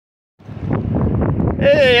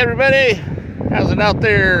Hey everybody, how's it out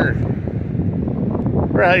there?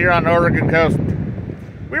 We're out here on the Oregon coast.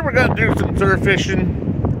 We were going to do some surf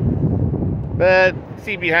fishing, but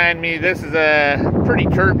see behind me, this is pretty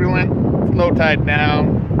turbulent. It's low tide now.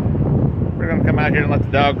 We're going to come out here and let the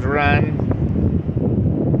dogs run.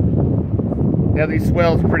 Yeah, these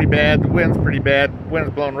swells are pretty bad. The wind's pretty bad. The wind's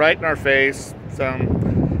blowing right in our face. So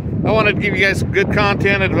I wanted to give you guys some good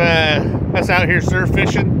content of us out here surf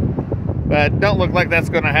fishing. But don't look like that's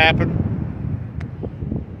going to happen.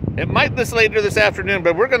 It might this later this afternoon,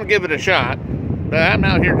 but we're going to give it a shot. But I'm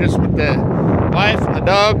out here just with the wife and the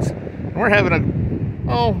dogs, and we're having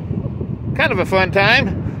kind of a fun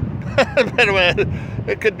time. But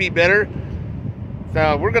it could be better.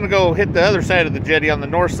 So we're going to go hit the other side of the jetty on the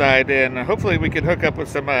north side, and hopefully we can hook up with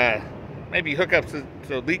some, maybe hook up to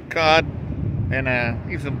leek cod and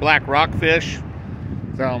even some black rockfish.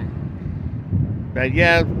 So, but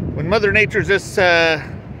yeah. When Mother Nature's this,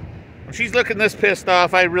 when she's looking this pissed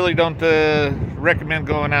off, I really don't recommend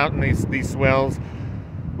going out in these swells.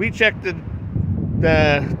 We checked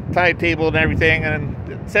the tide table and everything, and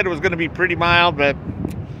it said it was going to be pretty mild, but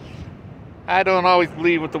I don't always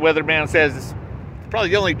believe what the weatherman says. It's probably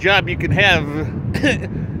the only job you can have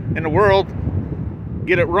in the world.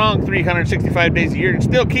 Get it wrong 365 days a year and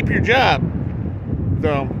still keep your job.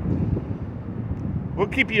 So we'll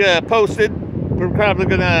keep you posted. We're probably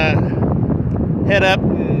gonna head up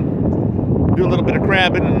and do a little bit of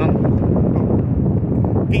crabbing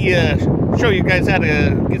and show you guys how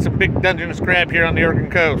to get some big Dungeness crab here on the Oregon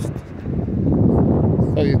coast.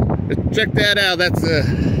 So check that out. That's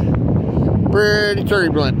pretty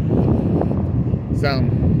turbulent. So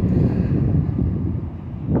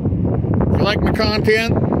if you like my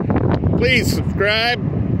content, please subscribe.